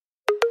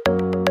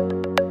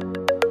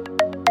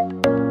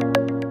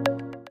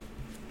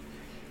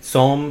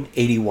Psalm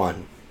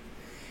 81.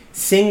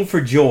 Sing for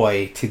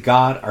joy to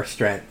God our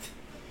strength.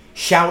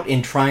 Shout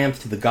in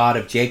triumph to the God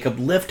of Jacob.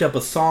 Lift up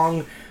a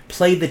song,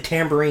 play the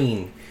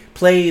tambourine,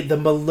 play the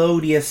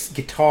melodious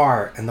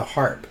guitar and the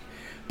harp.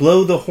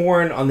 Blow the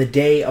horn on the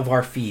day of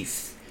our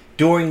feasts,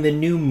 during the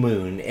new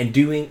moon and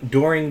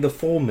during the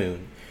full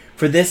moon.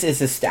 For this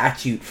is a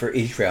statute for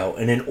Israel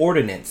and an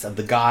ordinance of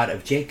the God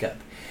of Jacob.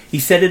 He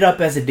set it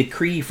up as a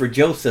decree for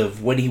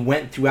Joseph when he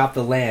went throughout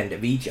the land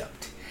of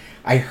Egypt.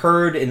 I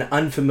heard an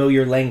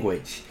unfamiliar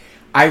language.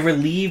 I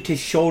relieved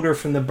his shoulder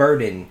from the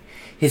burden.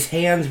 His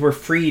hands were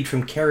freed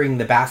from carrying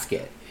the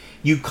basket.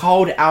 You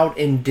called out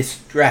in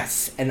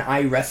distress, and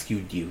I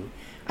rescued you.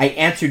 I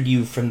answered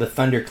you from the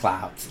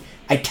thunderclouds.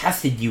 I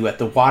tested you at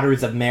the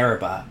waters of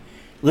Meribah.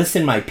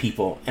 Listen, my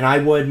people, and I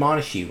will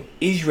admonish you.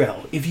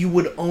 Israel, if you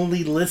would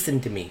only listen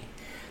to me.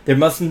 There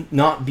must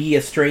not be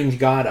a strange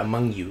God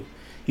among you.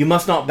 You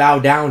must not bow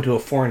down to a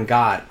foreign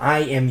god.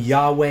 I am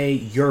Yahweh,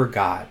 your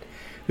God,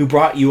 who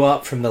brought you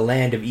up from the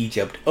land of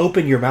Egypt.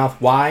 Open your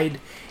mouth wide,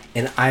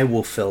 and I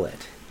will fill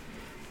it.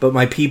 But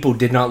my people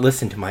did not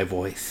listen to my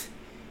voice.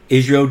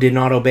 Israel did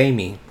not obey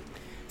me.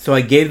 So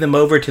I gave them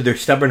over to their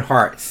stubborn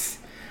hearts.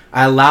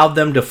 I allowed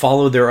them to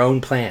follow their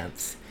own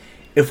plans.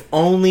 If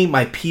only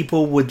my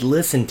people would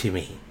listen to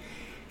me.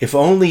 If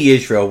only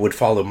Israel would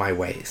follow my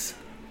ways.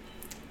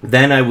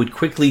 Then I would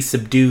quickly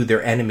subdue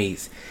their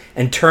enemies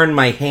and turn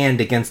my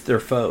hand against their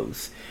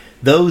foes.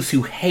 Those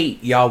who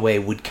hate Yahweh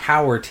would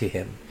cower to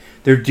him.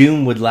 Their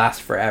doom would last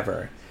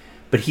forever.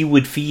 But he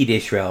would feed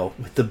Israel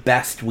with the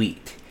best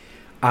wheat.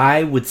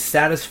 I would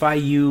satisfy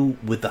you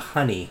with the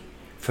honey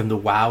from the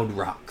wild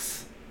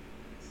rocks.